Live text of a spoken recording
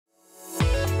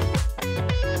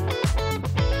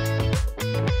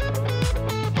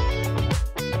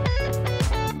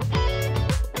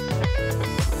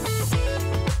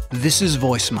This is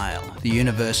Voicemail, the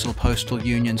Universal Postal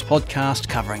Union's podcast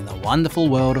covering the wonderful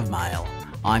world of mail.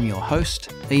 I'm your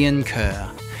host, Ian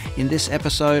Kerr. In this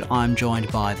episode, I'm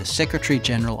joined by the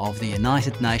Secretary-General of the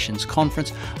United Nations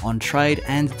Conference on Trade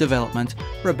and Development,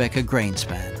 Rebeca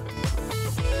Grynspan.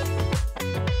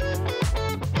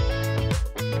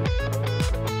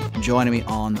 Joining me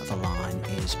on the line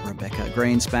is Rebeca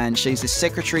Grynspan. She's the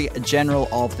Secretary-General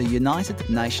of the United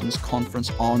Nations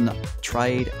Conference on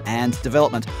Trade and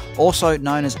Development, also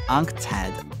known as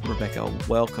UNCTAD. Rebecca,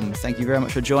 welcome. Thank you very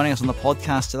much for joining us on the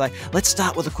podcast today. Let's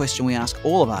start with a question we ask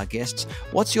all of our guests.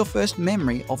 What's your first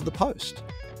memory of the post?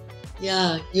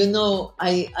 Yeah,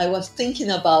 I was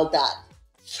thinking about that.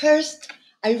 First,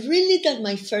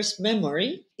 my first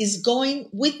memory is going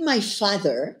with my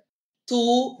father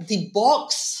to the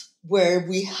box where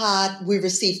we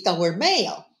received our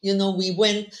mail. We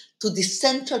went to the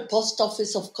Central Post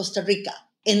Office of Costa Rica.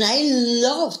 And I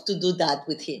love to do that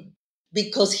with him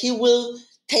because he will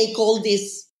take all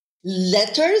these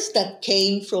letters that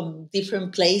came from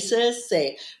different places,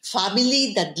 a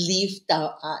family that lived,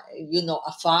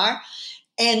 afar.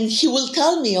 And he will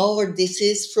tell me, this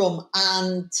is from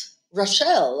Aunt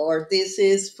Rachel, or this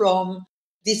is from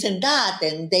this and that,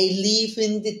 and they live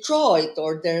in Detroit,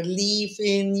 or they live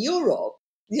in Europe,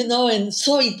 and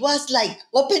so it was like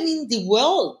opening the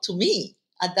world to me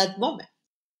at that moment.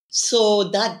 So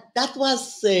that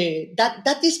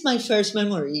is my first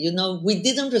memory. We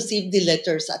didn't receive the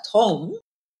letters at home.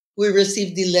 We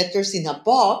received the letters in a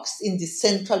box in the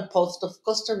Central Post of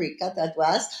Costa Rica that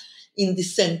was in the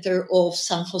center of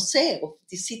San Jose, of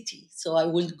the city. So I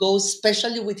will go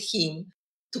especially with him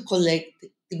to collect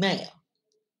the mail.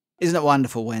 Isn't it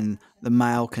wonderful when the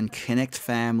mail can connect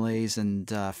families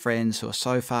and friends who are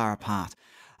so far apart?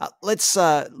 Let's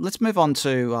move on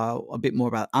to a bit more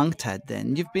about UNCTAD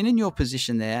then. You've been in your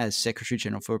position there as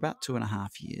Secretary-General for about 2.5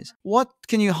 years. What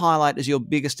can you highlight as your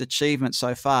biggest achievement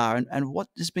so far, and what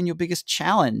has been your biggest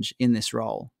challenge in this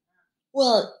role?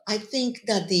 Well, I think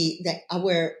that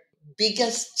our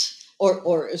biggest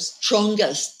or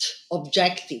strongest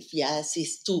objective, yes,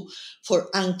 is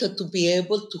for UNCTAD to be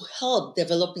able to help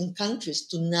developing countries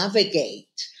to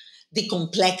navigate the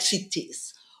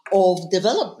complexities of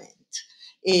development,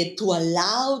 to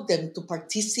allow them to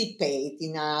participate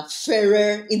in a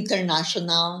fairer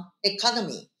international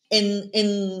economy, and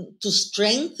to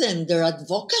strengthen their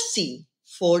advocacy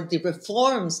for the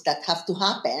reforms that have to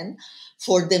happen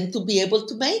for them to be able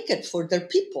to make it for their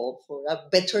people, for a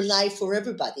better life for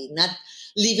everybody, not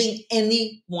leaving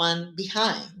anyone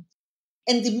behind.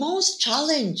 And the most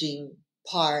challenging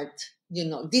part,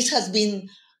 this has been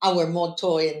our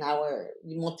motto and our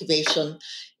motivation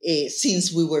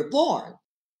since we were born.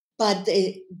 But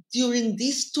during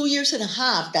these 2.5 years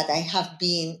that I have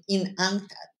been in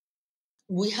UNCTAD,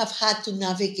 we have had to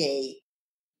navigate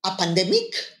a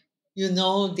pandemic,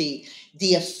 the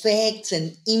effects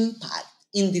and impact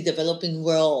in the developing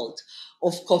world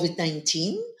of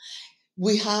COVID-19.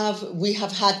 We have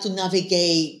had to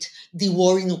navigate the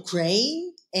war in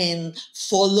Ukraine, and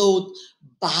followed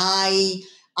by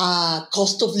a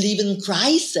cost of living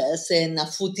crisis and a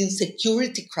food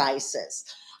insecurity crisis.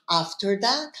 After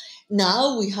that,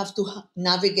 now we have to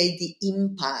navigate the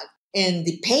impact and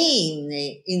the pain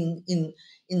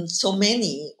in so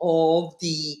many of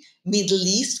the Middle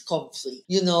East conflict,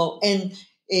 and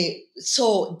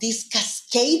so these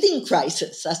cascading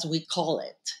crises, as we call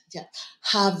it,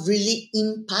 have really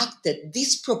impacted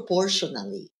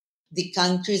disproportionately the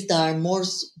countries that are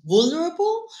most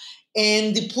vulnerable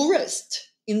and the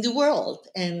poorest in the world.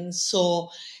 And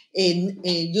so,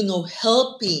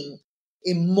 helping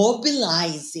in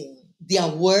mobilizing the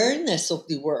awareness of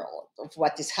the world of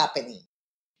what is happening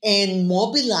and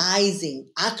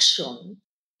mobilizing action,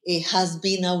 it has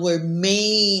been our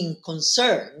main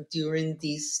concern during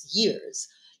these years,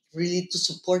 really to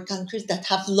support countries that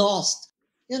have lost.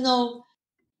 Let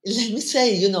me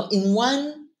say, in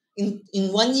one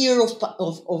year of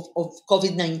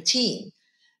COVID-19,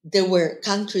 there were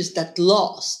countries that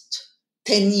lost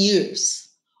 10 years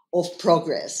of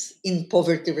progress in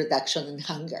poverty reduction and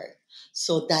hunger.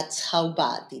 So that's how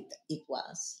bad it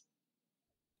was.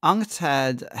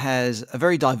 UNCTAD has a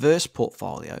very diverse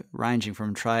portfolio, ranging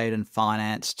from trade and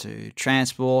finance to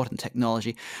transport and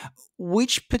technology.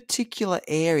 Which particular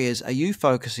areas are you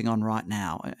focusing on right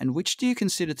now, and which do you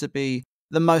consider to be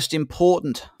the most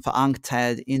important for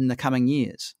UNCTAD in the coming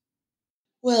years?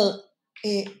 Well,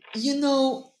 we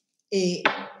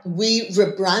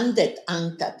rebranded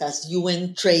UNCTAD as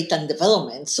UN Trade and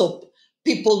Development. So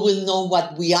people will know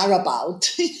what we are about.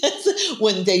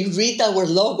 When they read our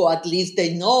logo, at least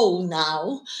they know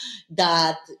now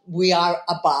that we are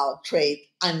about trade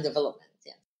and development.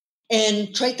 Yeah.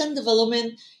 And trade and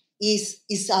development is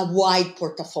a wide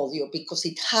portfolio because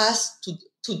it has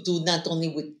to do not only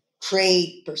with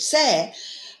trade per se,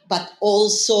 but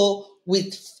also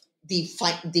with the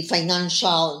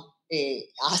financial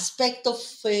aspect of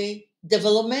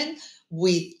development,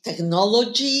 with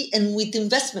technology, and with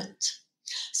investment.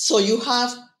 So you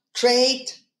have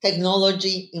trade,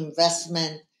 technology,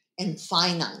 investment, and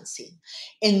financing.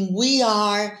 And we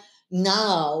are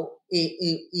now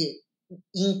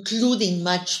including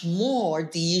much more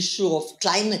the issue of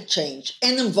climate change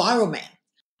and environment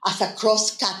as a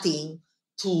cross-cutting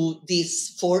to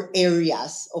these four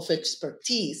areas of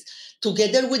expertise,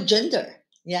 together with gender.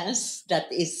 Yes,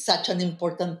 that is such an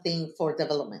important thing for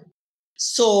development.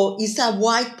 So it's a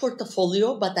wide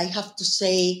portfolio, but I have to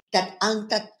say that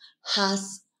UNCTAD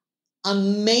has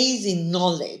amazing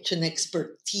knowledge and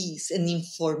expertise and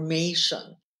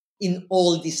information in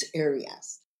all these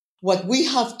areas. What we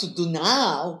have to do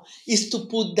now is to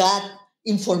put that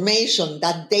information,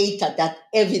 that data, that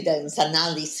evidence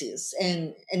analysis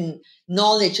and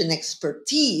knowledge and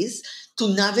expertise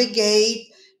to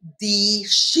navigate the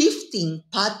shifting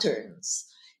patterns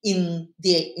in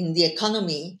the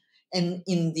economy and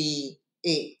in the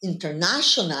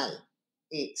international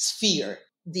sphere,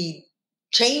 the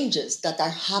changes that are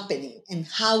happening and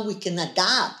how we can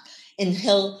adapt and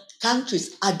help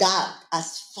countries adapt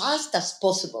as fast as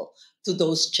possible to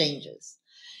those changes.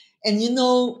 And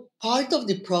part of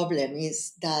the problem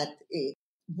is that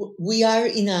we are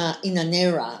in an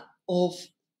era of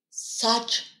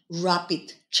such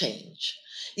rapid change.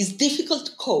 It's difficult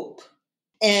to cope.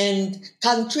 And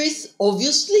countries,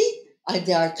 obviously,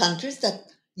 there are countries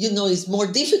that, it's more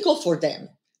difficult for them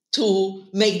to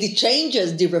make the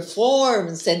changes, the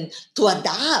reforms, and to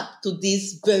adapt to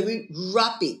this very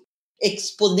rapid,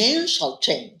 exponential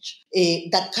change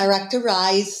that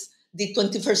characterize the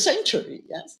 21st century.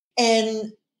 Yes.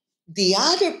 And the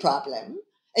other problem,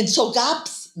 and so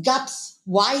gaps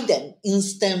widen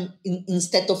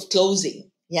instead of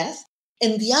closing. Yes.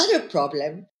 And the other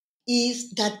problem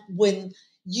is that when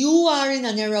you are in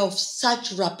an era of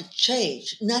such rapid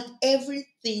change, not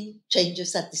everything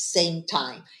changes at the same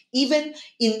time, even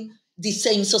in the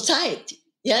same society.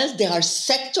 Yes, there are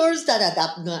sectors that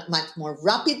adapt much more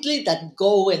rapidly, that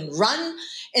go and run,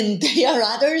 and there are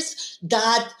others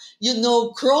that,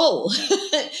 crawl.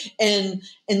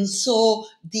 and so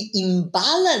the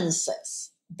imbalances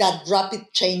that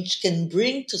rapid change can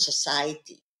bring to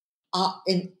society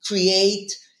and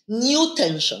create new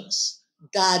tensions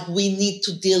that we need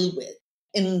to deal with.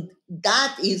 And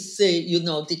that is,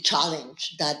 the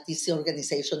challenge that this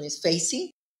organization is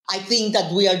facing. I think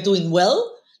that we are doing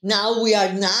well. Now we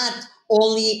are not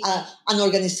only an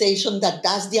organization that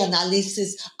does the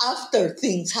analysis after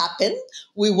things happen.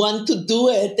 We want to do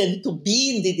it and to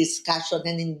be in the discussion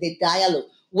and in the dialogue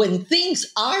when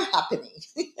things are happening.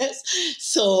 Yes.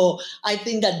 So I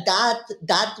think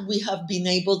that we have been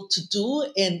able to do,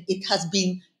 and it has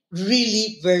been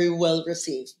really very well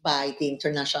received by the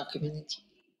international community.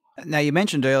 Now, you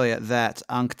mentioned earlier that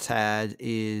UNCTAD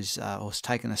is or has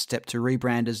taken a step to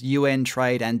rebrand as UN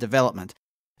Trade and Development.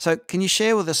 So, can you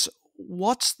share with us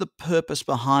what's the purpose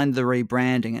behind the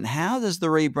rebranding, and how does the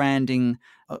rebranding,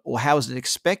 or how is it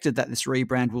expected that this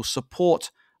rebrand will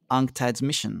support UNCTAD's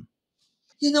mission?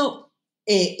 You know,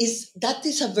 that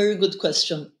is a very good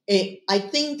question. I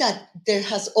think that there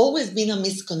has always been a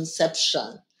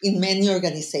misconception in many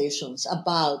organizations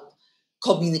about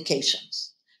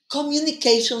communications.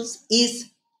 Communications is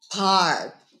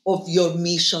part of your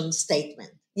mission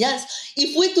statement. Yes,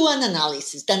 if we do an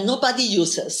analysis that nobody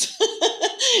uses,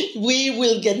 we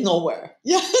will get nowhere.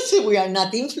 Yes, we are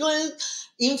not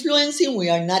influencing, we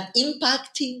are not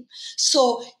impacting.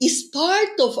 So it's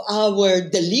part of our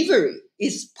delivery,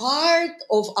 it's part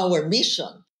of our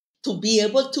mission to be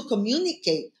able to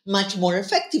communicate much more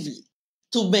effectively,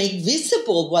 to make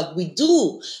visible what we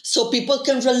do so people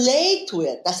can relate to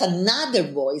it as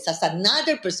another voice, as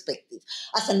another perspective,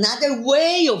 as another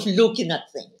way of looking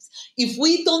at things. If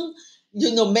we don't,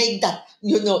 make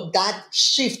that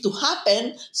shift to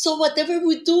happen, so whatever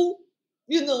we do,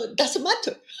 doesn't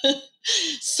matter.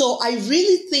 So I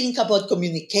really think about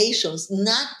communications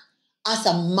not as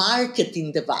a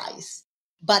marketing device,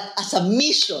 but as a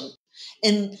mission.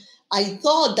 And I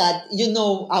thought that,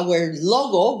 our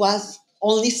logo was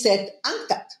only said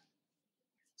UNCTAD.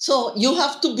 So you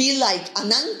have to be like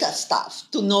an UNCTAD staff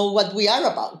to know what we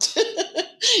are about.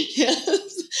 Yes,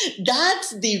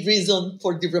 that's the reason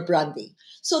for the rebranding.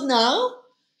 So now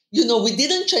We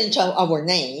didn't change our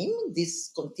name.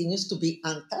 This continues to be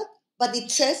UNCTAD, but it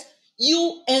says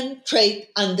UN Trade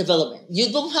and Development.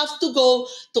 You don't have to go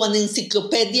to an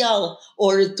encyclopedia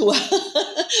or to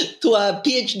to a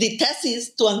PhD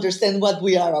thesis to understand what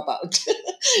we are about.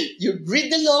 You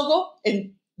read the logo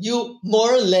and you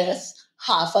more or less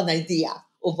have an idea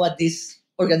of what this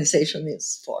organization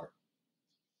is for.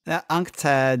 Now,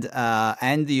 UNCTAD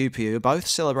and the UPU are both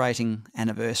celebrating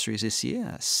anniversaries this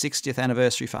year, 60th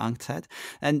anniversary for UNCTAD.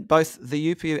 And both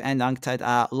the UPU and UNCTAD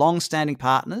are long-standing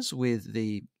partners with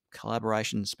the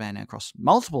collaboration spanning across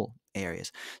multiple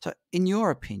areas. So, in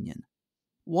your opinion,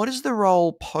 what is the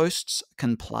role posts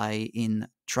can play in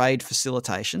trade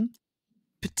facilitation,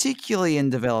 particularly in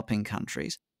developing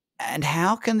countries? And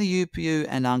how can the UPU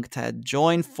and UNCTAD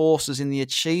join forces in the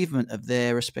achievement of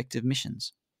their respective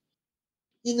missions?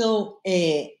 You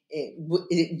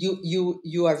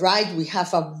are right. We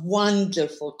have a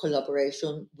wonderful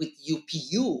collaboration with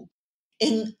UPU.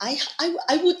 And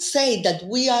I would say that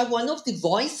we are one of the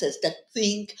voices that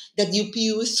think that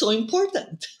UPU is so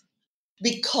important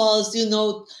because,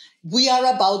 we are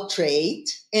about trade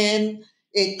and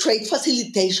trade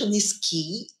facilitation is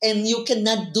key. And you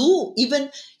cannot do, even,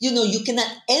 you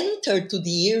cannot enter to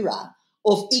the era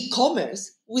of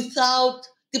e-commerce without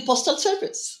the postal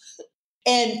service.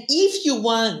 And if you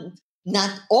want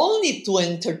not only to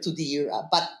enter to the era,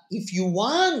 but if you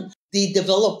want the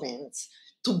developments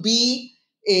to be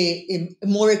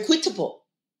more equitable,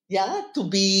 yeah, to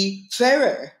be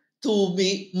fairer, to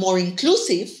be more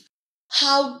inclusive,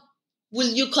 how will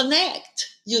you connect,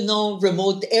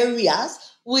 remote areas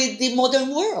with the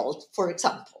modern world, for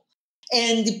example?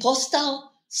 And the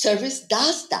postal service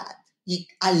does that. It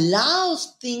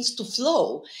allows things to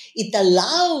flow. It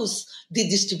allows the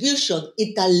distribution.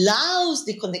 It allows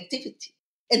the connectivity.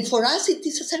 And for us, it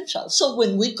is essential. So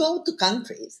when we go to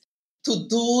countries to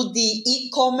do the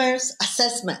e-commerce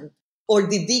assessment or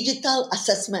the digital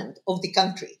assessment of the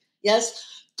country, yes,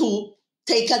 to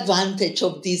take advantage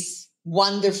of these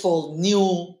wonderful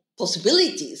new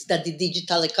possibilities that the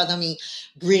digital economy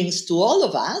brings to all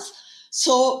of us.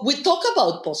 So we talk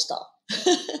about postal.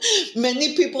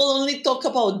 Many people only talk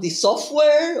about the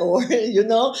software or,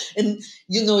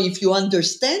 if you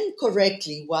understand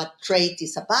correctly what trade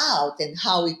is about and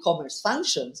how e-commerce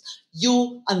functions,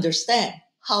 you understand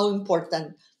how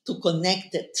important to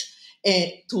connect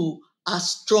it to a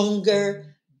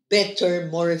stronger, better,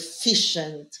 more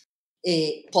efficient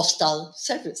postal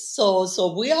service.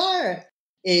 So we are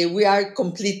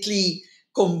completely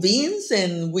convinced,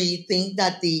 and we think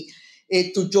that the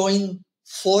to join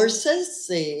forces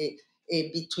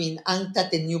between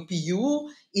UNCTAD and UPU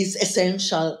is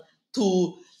essential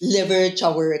to leverage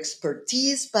our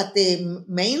expertise, but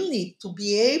mainly to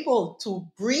be able to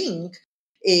bring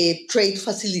trade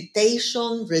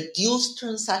facilitation, reduce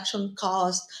transaction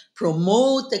costs,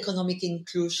 promote economic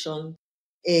inclusion,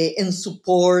 and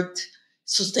support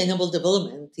sustainable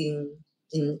development in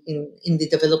the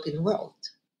developing world.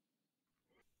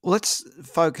 Let's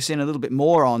focus in a little bit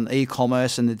more on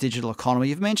e-commerce and the digital economy.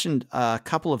 You've mentioned a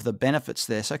couple of the benefits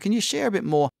there. So can you share a bit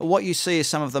more what you see as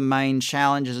some of the main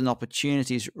challenges and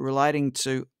opportunities relating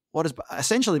to what has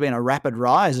essentially been a rapid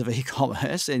rise of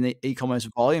e-commerce and the e-commerce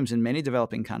volumes in many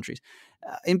developing countries?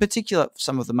 In particular,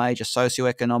 some of the major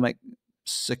socioeconomic,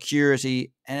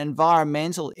 security, and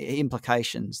environmental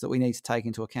implications that we need to take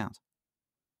into account.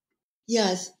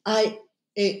 Yes,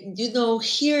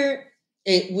 here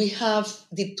we have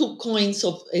the two coins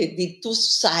of the two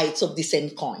sides of the same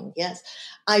coin. Yes,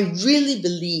 I really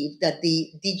believe that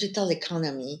the digital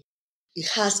economy, it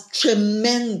has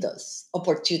tremendous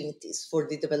opportunities for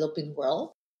the developing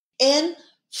world and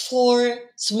for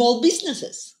small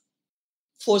businesses,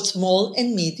 for small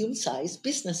and medium sized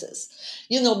businesses.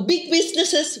 Big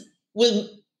businesses will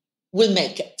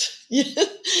make it.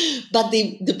 But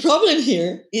the problem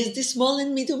here is the small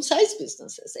and medium sized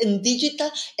businesses and digital.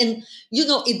 And,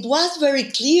 it was very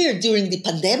clear during the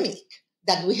pandemic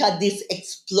that we had this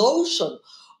explosion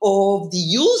of the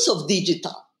use of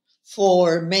digital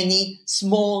for many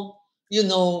small,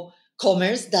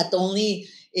 commerce that only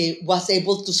was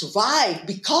able to survive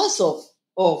because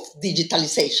of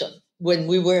digitalization when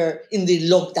we were in the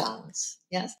lockdowns.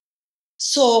 Yes.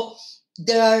 So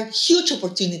there are huge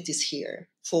opportunities here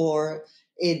for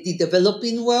the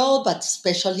developing world, but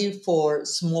especially for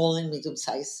small and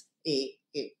medium-sized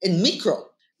and micro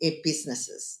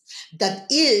businesses. That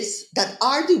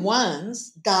are the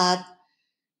ones that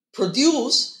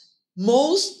produce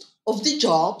most of the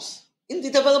jobs in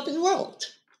the developing world.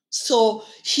 So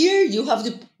here you have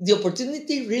the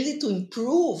opportunity really to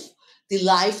improve the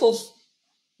life of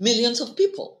millions of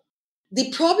people.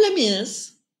 The problem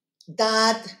is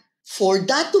that for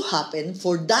that to happen,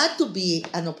 for that to be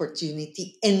an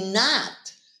opportunity and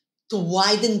not to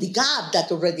widen the gap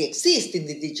that already exists in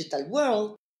the digital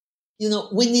world,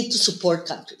 we need to support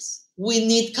countries. We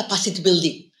need capacity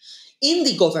building in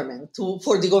the government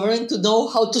for the government to know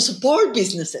how to support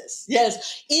businesses.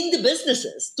 Yes, in the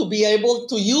businesses to be able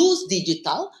to use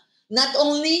digital, not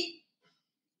only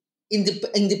in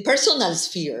the personal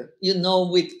sphere,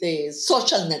 with the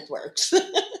social networks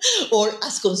or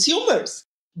as consumers,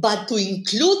 but to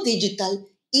include digital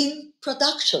in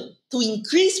production to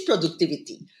increase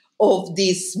productivity of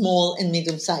these small and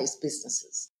medium-sized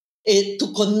businesses,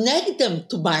 to connect them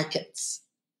to markets,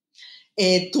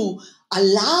 to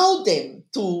allow them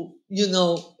to,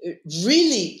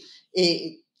 really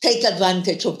take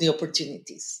advantage of the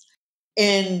opportunities.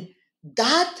 And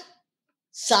that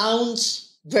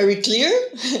sounds very clear,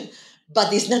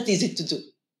 but it's not easy to do.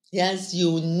 Yes,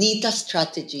 you need a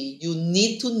strategy. You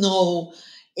need to know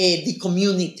the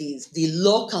communities, the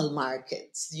local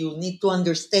markets. You need to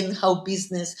understand how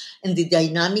business and the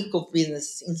dynamic of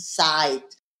business inside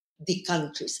the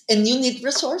countries. And you need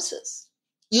resources.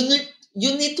 You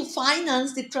need to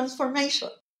finance the transformation.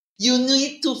 You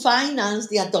need to finance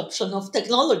the adoption of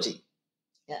technology.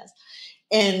 Yes.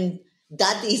 And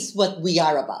that is what we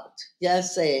are about.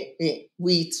 Yes,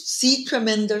 we see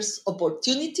tremendous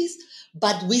opportunities,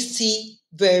 but we see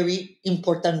very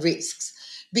important risks.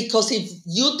 Because if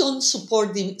you don't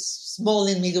support the small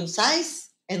and medium sized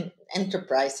and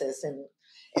enterprises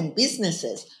and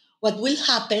businesses, what will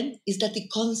happen is that the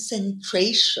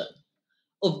concentration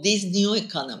of this new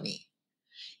economy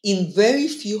in very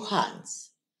few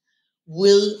hands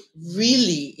will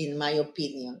really, in my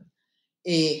opinion,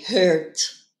 hurt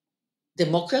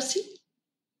democracy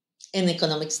and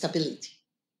economic stability.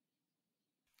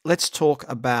 Let's talk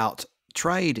about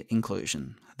trade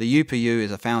inclusion. The UPU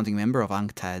is a founding member of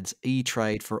UNCTAD's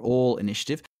eTrade for All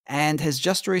initiative and has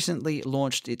just recently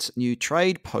launched its new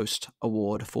Trade Post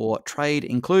Award for Trade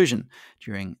Inclusion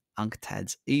during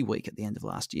UNCTAD's e-week at the end of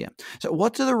last year. So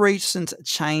what do the recent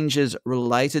changes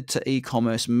related to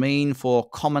e-commerce mean for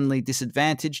commonly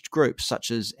disadvantaged groups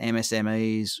such as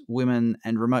MSMEs, women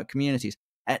and remote communities?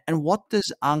 And what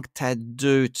does UNCTAD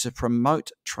do to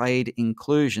promote trade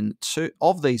inclusion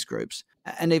of these groups?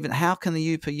 And even how can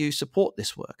the UPU support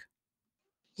this work?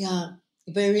 Yeah,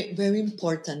 very, very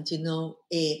important.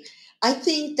 I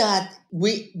think that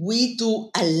we do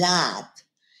a lot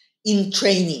in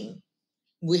training.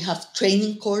 We have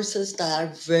training courses that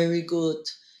are very good.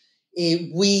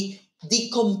 We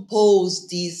decompose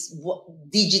this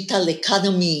digital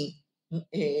economy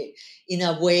in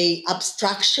a way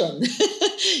abstraction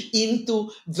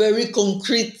into very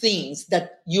concrete things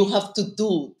that you have to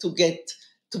do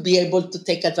to be able to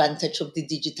take advantage of the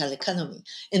digital economy.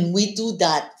 And we do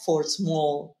that for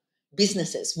small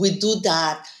businesses. We do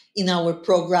that in our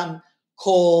program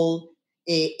called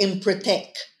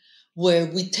Emprotech, where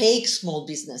we take small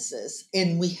businesses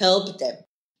and we help them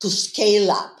to scale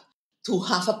up, to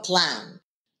have a plan,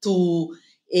 to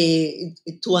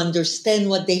understand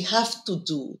what they have to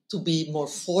do to be more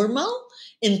formal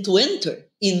and to enter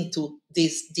into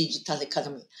this digital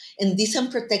economy. And this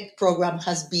Protect program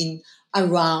has been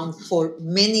around for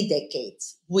many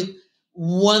decades with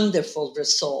wonderful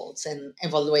results and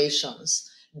evaluations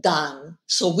done.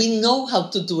 So we know how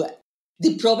to do it.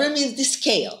 The problem is the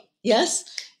scale. Yes.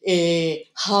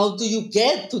 How do you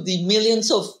get to the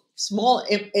millions of small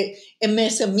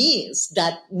MSMEs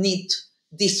that need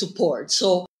this support?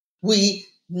 So we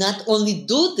not only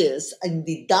do this in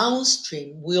the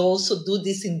downstream, we also do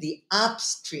this in the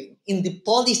upstream, in the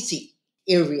policy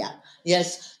area.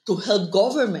 Yes, to help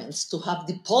governments to have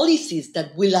the policies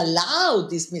that will allow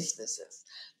these businesses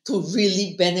to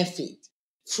really benefit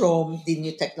from the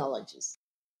new technologies.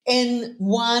 And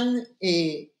one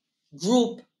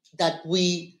group that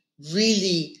we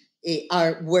really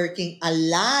are working a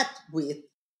lot with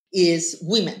is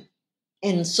women.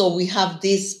 And so we have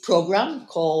this program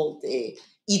called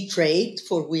eTrade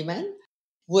for Women,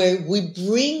 where we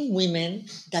bring women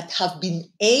that have been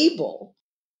able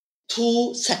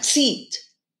to succeed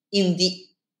in the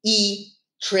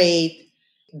e-trade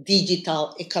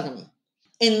digital economy.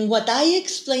 And what I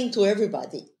explain to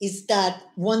everybody is that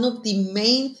one of the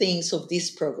main things of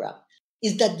this program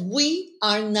is that we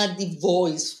are not the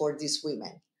voice for these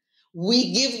women.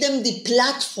 We give them the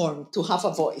platform to have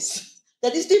a voice.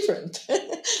 That is different.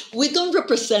 We don't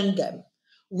represent them.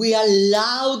 We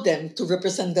allow them to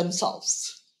represent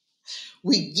themselves.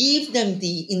 We give them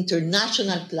the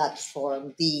international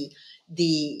platform, the,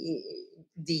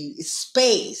 the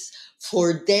space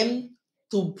for them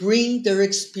to bring their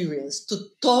experience, to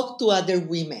talk to other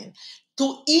women,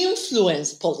 to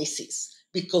influence policies.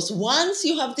 Because once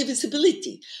you have the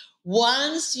visibility,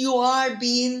 once you are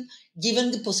being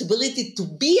given the possibility to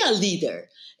be a leader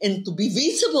and to be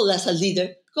visible as a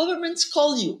leader, governments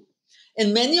call you.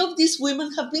 And many of these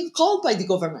women have been called by the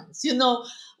governments.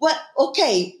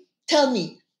 Okay, tell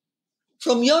me,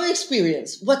 from your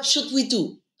experience, what should we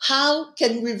do? How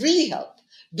can we really help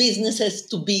businesses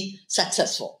to be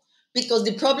successful? Because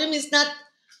the problem is not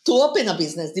to open a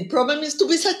business, the problem is to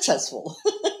be successful.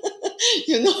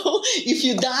 If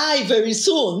you die very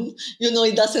soon,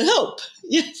 it doesn't help.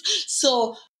 Yes.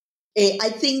 So I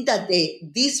think that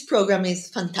this program is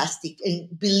fantastic.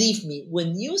 And believe me,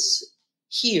 when you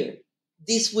hear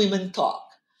these women talk,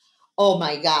 oh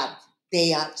my God,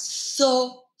 they are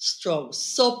so strong,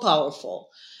 so powerful.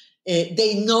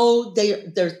 They know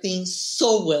their things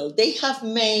so well. They have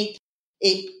made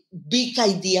big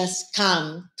ideas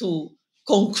come to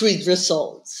concrete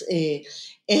results.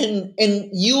 And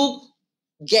you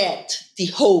get the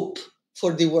hope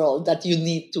for the world that you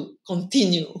need to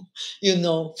continue,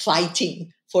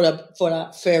 fighting for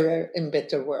a fairer and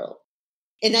better world.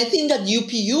 And I think that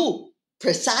UPU,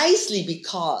 precisely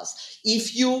because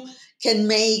if you can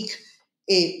make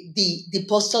the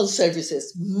postal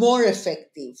services more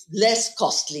effective, less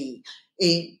costly,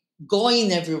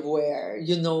 going everywhere,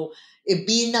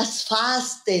 being as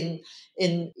fast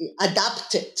and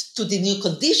adapted to the new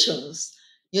conditions,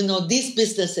 these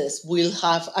businesses will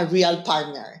have a real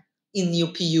partner in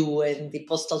UPU and the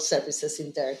postal services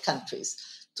in their countries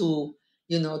to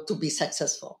be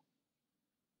successful.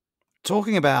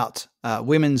 Talking about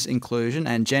women's inclusion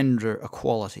and gender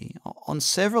equality, on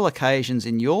several occasions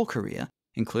in your career,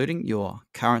 including your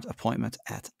current appointment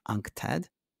at UNCTAD,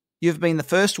 you've been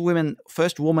the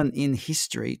first woman in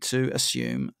history to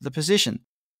assume the position.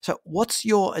 So, what's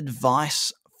your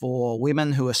advice for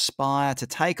women who aspire to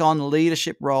take on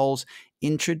leadership roles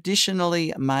in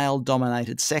traditionally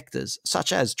male-dominated sectors,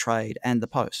 such as trade and the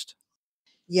post?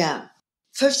 Yeah.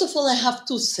 First of all, I have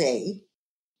to say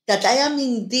that I am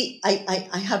indeed,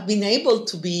 I have been able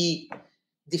to be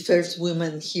the first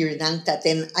woman here in UNCTAD.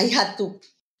 And I had to,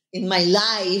 in my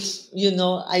life,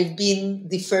 I've been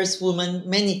the first woman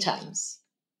many times.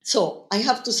 So I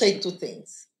have to say two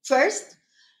things. First,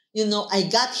 I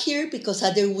got here because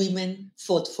other women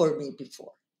fought for me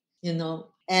before,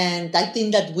 and I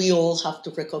think that we all have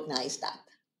to recognize that.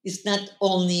 It's not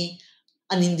only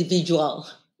an individual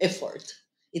effort.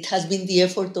 It has been the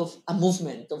effort of a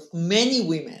movement of many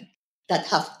women that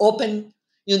have opened,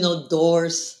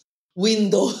 doors,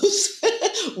 windows,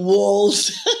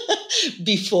 walls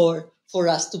before for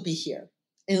us to be here.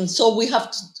 And so we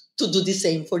have to do the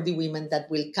same for the women that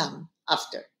will come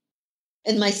after.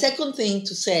 And my second thing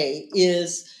to say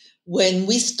is when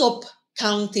we stop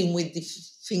counting with the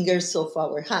fingers of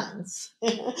our hands,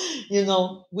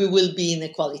 we will be in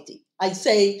equality. I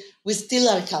say we still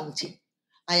are counting.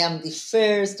 I am the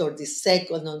first or the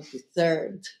second or the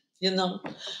third,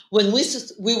 When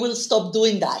we will stop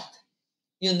doing that,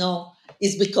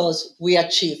 is because we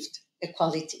achieved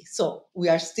equality. So we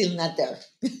are still not there.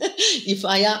 If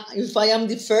I am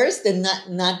the first and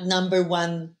not number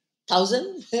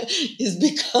 1,000 is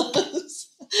because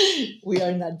we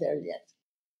are not there yet.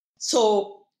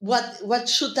 So what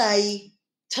should I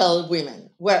tell women?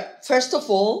 Well, first of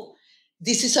all,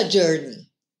 this is a journey.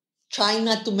 Try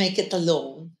not to make it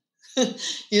alone.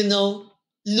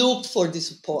 Look for the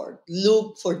support,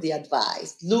 look for the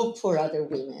advice, look for other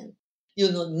women,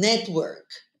 network.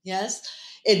 Yes.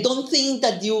 And don't think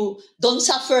that you don't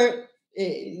suffer,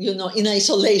 in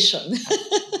isolation.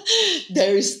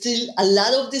 There is still a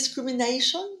lot of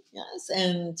discrimination. Yes.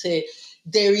 And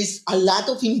there is a lot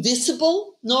of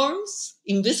invisible norms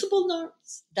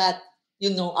that,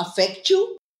 affect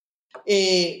you.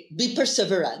 Be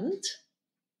perseverant,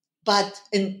 but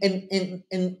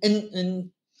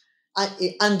and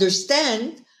I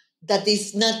understand that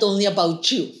it's not only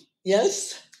about you.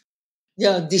 Yes.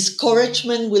 Yeah,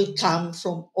 discouragement will come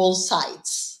from all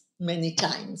sides many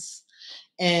times,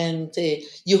 and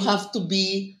you have to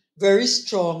be very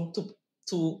strong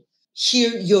to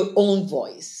hear your own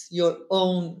voice, your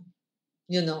own,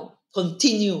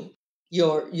 continue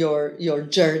your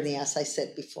journey, as I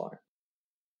said before.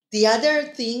 The other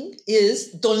thing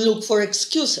is don't look for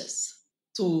excuses.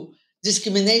 To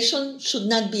discrimination should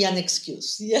not be an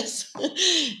excuse. Yes.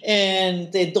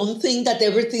 And they don't think that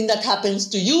everything that happens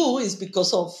to you is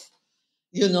because of,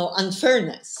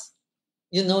 unfairness.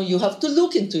 You have to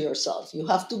look into yourself. You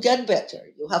have to get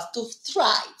better. You have to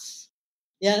thrive.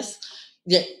 Yes.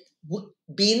 Yeah.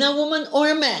 Being a woman or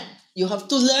a man, you have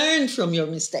to learn from your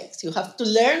mistakes. You have to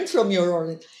learn from your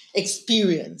own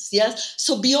experience. Yes.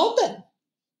 So be open.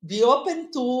 be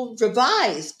open to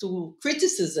revise, to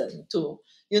criticism, to,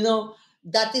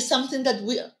 that is something that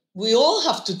we all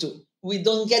have to do. We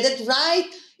don't get it right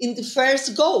in the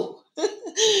first go.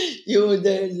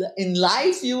 In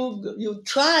life, you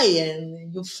try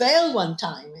and you fail one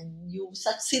time and you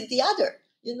succeed the other.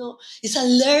 It's a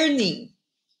learning.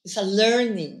 It's a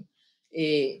learning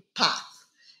path.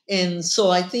 And so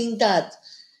I think that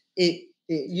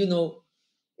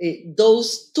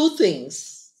those two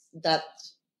things that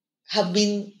have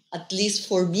been, at least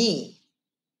for me,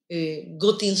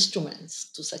 good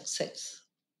instruments to success.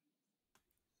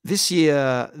 This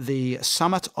year, the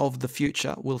Summit of the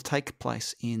Future will take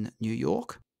place in New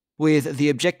York with the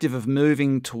objective of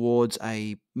moving towards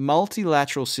a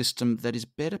multilateral system that is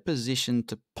better positioned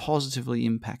to positively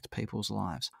impact people's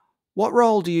lives. What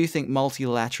role do you think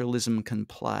multilateralism can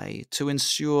play to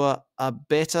ensure a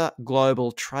better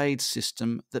global trade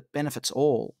system that benefits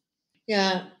all?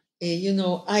 Yeah,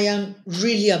 I am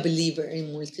really a believer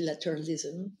in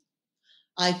multilateralism.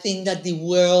 I think that the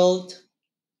world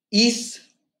is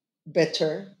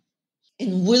better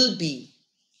and will be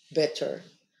better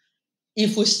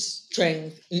if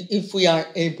we are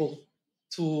able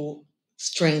to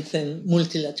strengthen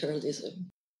multilateralism.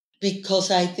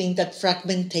 Because I think that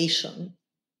fragmentation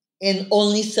and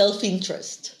only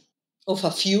self-interest of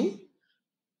a few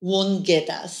won't get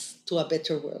us to a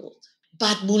better world.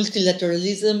 But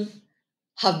multilateralism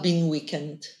have been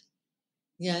weakened.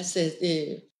 Yes,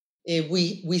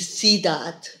 we see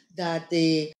that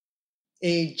the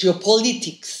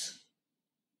geopolitics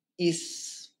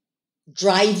is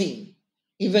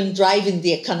even driving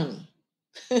the economy.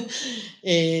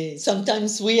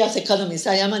 Sometimes we as economists,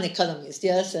 I am an economist,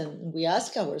 yes, and we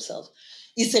ask ourselves,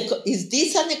 is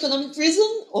this an economic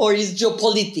reason or is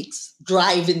geopolitics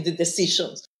driving the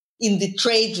decisions in the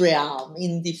trade realm,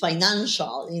 in the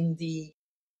financial, in the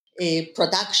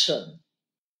production?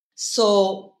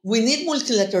 So we need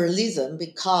multilateralism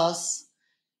because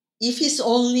if it's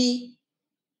only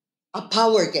a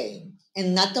power game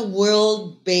and not a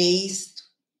world based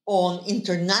on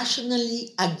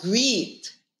internationally agreed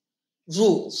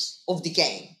rules of the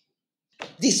game,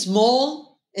 the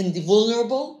small and the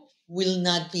vulnerable will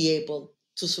not be able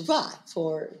to survive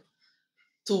or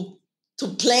to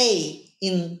play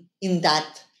in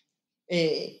that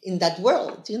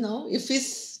world. If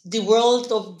it's the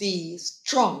world of the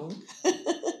strong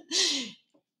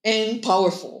and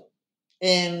powerful,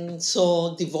 and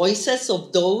so the voices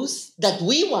of those that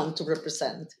we want to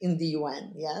represent in the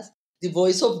UN, yes, the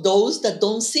voice of those that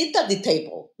don't sit at the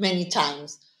table many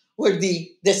times where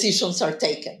the decisions are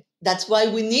taken. That's why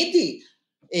we need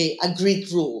the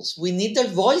agreed rules. We need their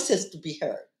voices to be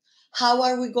heard. How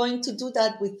are we going to do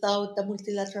that without a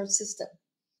multilateral system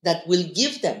that will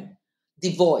give them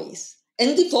the voice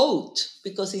and the vote?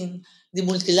 Because in the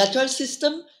multilateral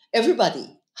system,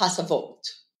 everybody has a vote.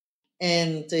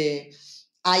 And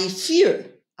I fear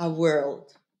a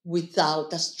world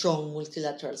without a strong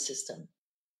multilateral system.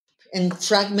 And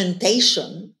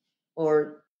fragmentation,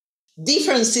 or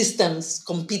different systems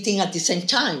competing at the same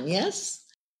time, yes,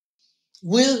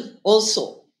 will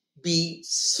also be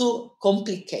so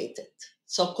complicated,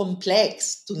 so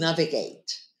complex to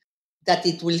navigate, that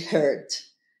it will hurt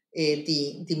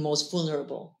the most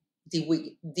vulnerable, the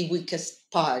weakest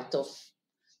part of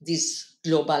this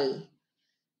global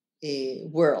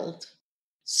world.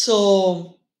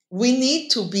 So we need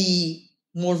to be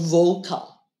more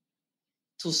vocal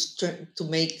to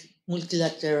make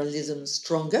multilateralism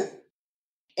stronger.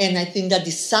 And I think that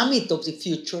the summit of the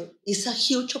future is a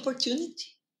huge opportunity.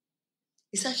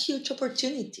 It's a huge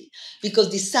opportunity because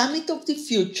the summit of the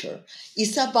future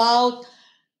is about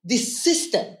the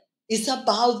system. It's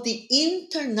about the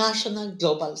international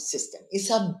global system. It's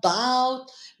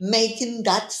about making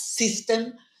that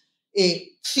system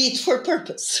fit for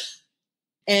purpose.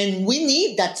 And we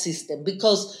need that system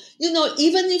because,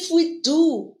 even if we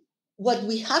do what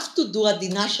we have to do at the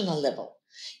national level,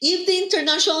 if the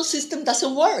international system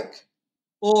doesn't work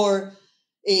or,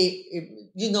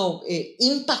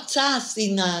 impacts us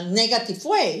in a negative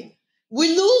way,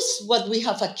 we lose what we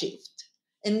have achieved.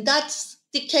 And that's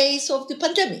the case of the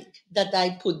pandemic that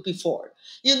I put before.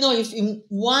 If in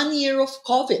 1 year of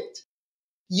COVID,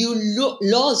 you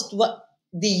lost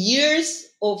the years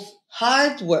of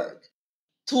hard work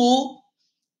to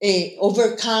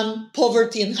overcome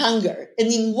poverty and hunger.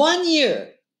 And in 1 year,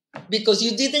 because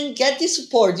you didn't get the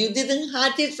support, you didn't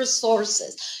have the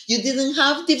resources, you didn't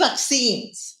have the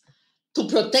vaccines to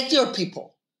protect your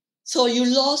people. So you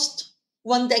lost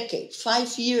 1 decade,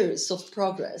 5 years of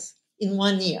progress in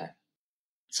 1 year.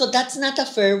 So that's not a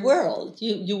fair world.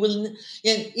 You will,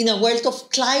 in a world of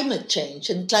climate change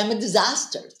and climate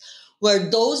disasters,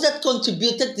 where those that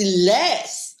contributed the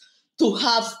less to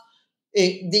have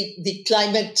the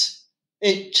climate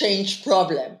change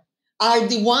problem are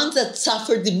the ones that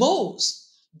suffer the most,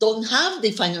 don't have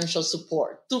the financial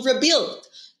support to rebuild,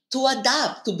 to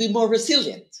adapt, to be more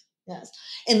resilient. Yes.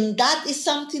 And that is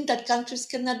something that countries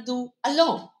cannot do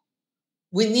alone.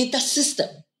 We need a system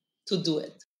to do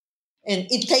it. And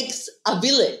it takes a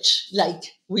village, like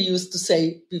we used to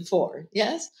say before.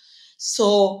 Yes.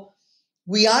 So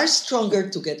we are stronger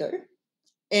together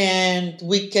and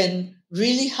we can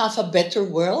really have a better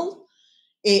world,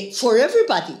 for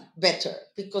everybody better,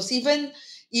 because even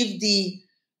if the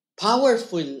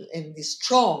powerful and the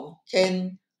strong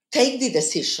can take the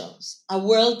decisions, a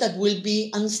world that will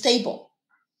be unstable,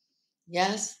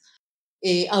 yes,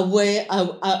 a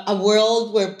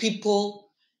world where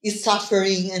people is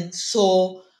suffering and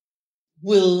so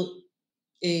will,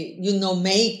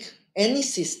 make any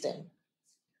system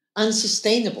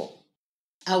unsustainable,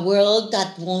 a world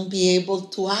that won't be able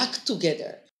to act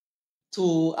together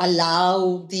to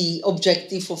allow the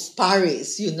objective of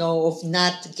Paris, of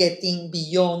not getting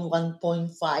beyond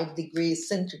 1.5 degrees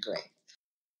centigrade.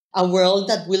 A world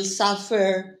that will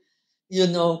suffer,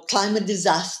 climate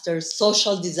disasters,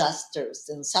 social disasters,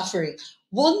 and suffering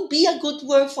won't be a good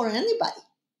world for anybody.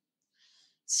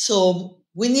 So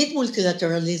we need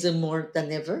multilateralism more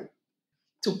than ever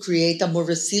to create a more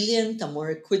resilient, a more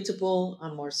equitable,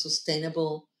 a more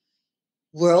sustainable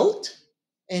world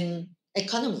and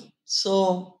economy.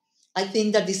 So I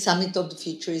think that the Summit of the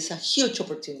Future is a huge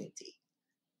opportunity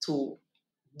to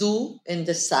do and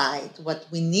decide what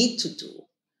we need to do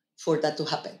for that to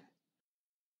happen.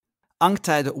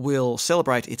 UNCTAD will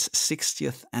celebrate its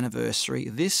 60th anniversary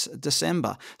this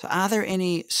December. So, are there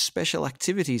any special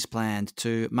activities planned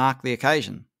to mark the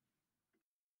occasion?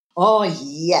 Oh,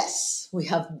 yes, we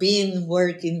have been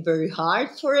working very hard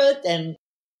for it, and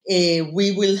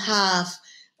we will have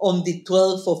on the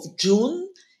 12th of June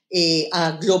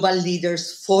a Global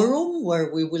Leaders Forum where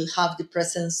we will have the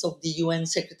presence of the UN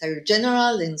Secretary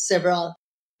General and several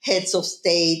heads of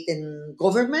state and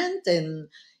government, and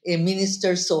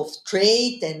ministers of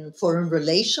trade and foreign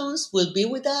relations will be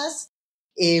with us.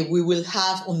 We will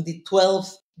have on the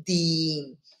 12th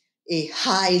the a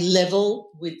high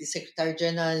level with the Secretary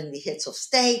General and the heads of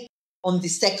state. On the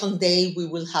second day, we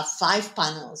will have 5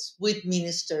 panels with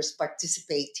ministers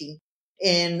participating,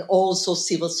 and also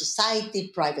civil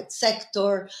society, private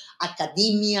sector,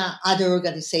 academia, other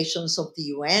organizations of the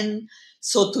UN.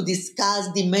 So, to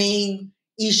discuss the main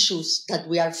issues that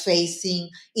we are facing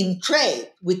in trade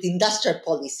with industrial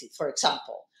policy, for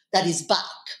example, that is back,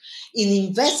 in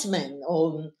investment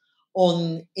on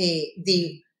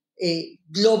the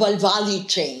global value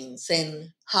chains and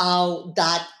how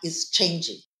that is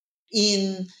changing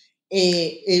in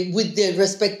with the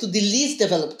respect to the least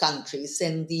developed countries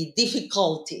and the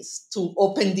difficulties to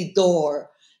open the door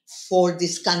for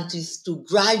these countries to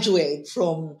graduate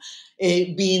from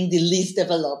being the least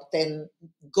developed and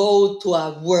go to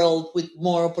a world with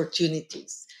more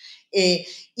opportunities.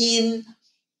 In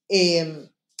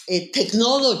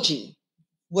technology,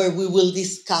 where we will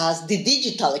discuss the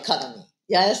digital economy,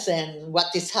 yes, and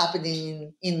what is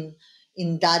happening in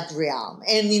that realm.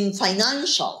 And in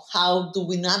financial, how do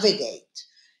we navigate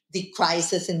the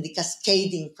crisis and the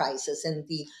cascading crisis and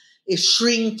the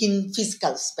shrinking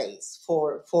fiscal space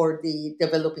for the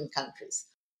developing countries.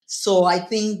 So I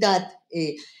think that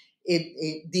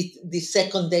the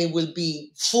second day will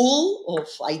be full of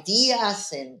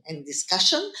ideas and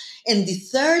discussion. And the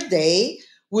third day,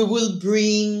 we will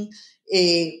bring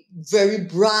very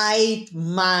bright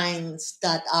minds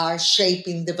that are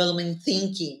shaping development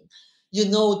thinking,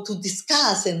 to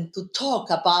discuss and to talk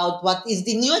about what is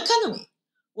the new economy,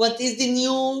 what is the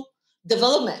new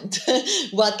development,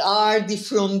 what are the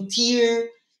frontier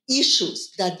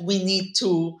issues that we need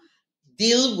to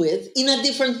deal with in a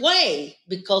different way,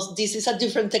 because this is a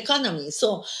different economy.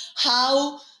 So,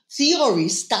 how theory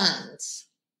stands,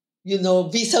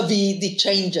 vis-a-vis the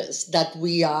changes that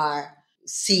we are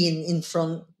seeing in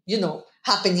front,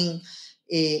 happening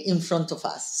in front of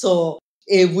us. So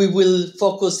we will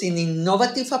focus in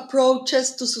innovative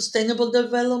approaches to sustainable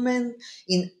development,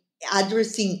 in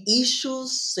addressing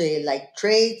issues like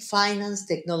trade, finance,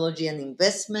 technology, and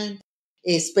investment,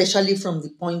 especially from the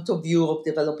point of view of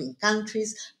developing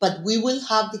countries. But we will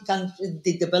have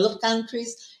the developed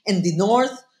countries and the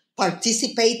North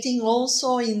participating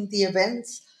also in the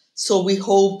events. So we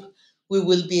hope we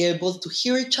will be able to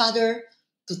hear each other,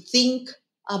 to think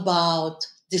about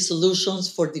the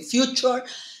solutions for the future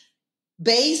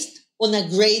based on a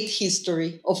great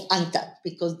history of UNCTAD,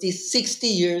 because these 60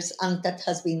 years, UNCTAD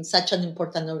has been such an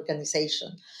important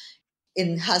organization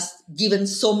and has given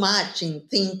so much in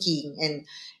thinking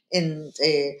and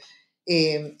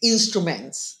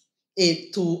instruments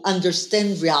to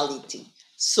understand reality.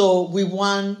 So we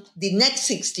want the next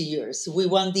 60 years. We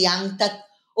want the UNCTAD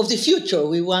of the future.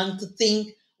 We want to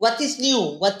think what is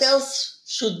new, what else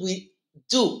should we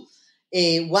do,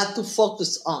 what to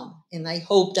focus on. And I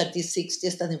hope that this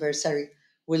 60th anniversary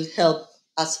will help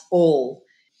us all,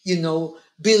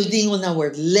 building on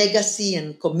our legacy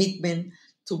and commitment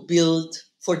to build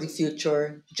for the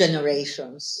future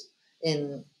generations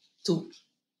and to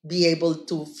be able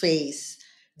to face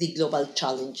the global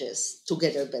challenges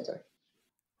together better.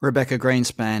 Rebeca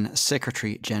Grynspan,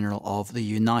 Secretary General of the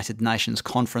United Nations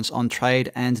Conference on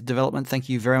Trade and Development, thank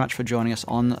you very much for joining us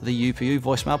on the UPU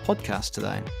Voicemail podcast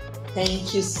today.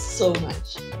 Thank you so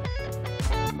much.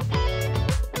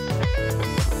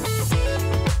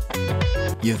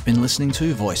 You've been listening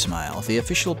to Voicemail, the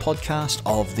official podcast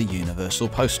of the Universal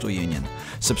Postal Union.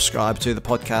 Subscribe to the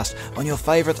podcast on your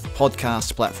favourite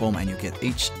podcast platform and you'll get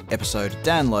each episode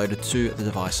downloaded to the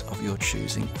device of your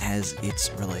choosing as it's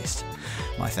released.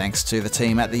 My thanks to the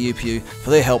team at the UPU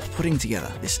for their help putting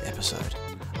together this episode.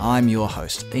 I'm your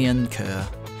host, Ian Kerr,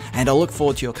 and I'll look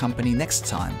forward to your company next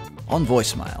time on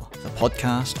Voicemail, the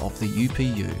podcast of the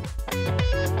UPU.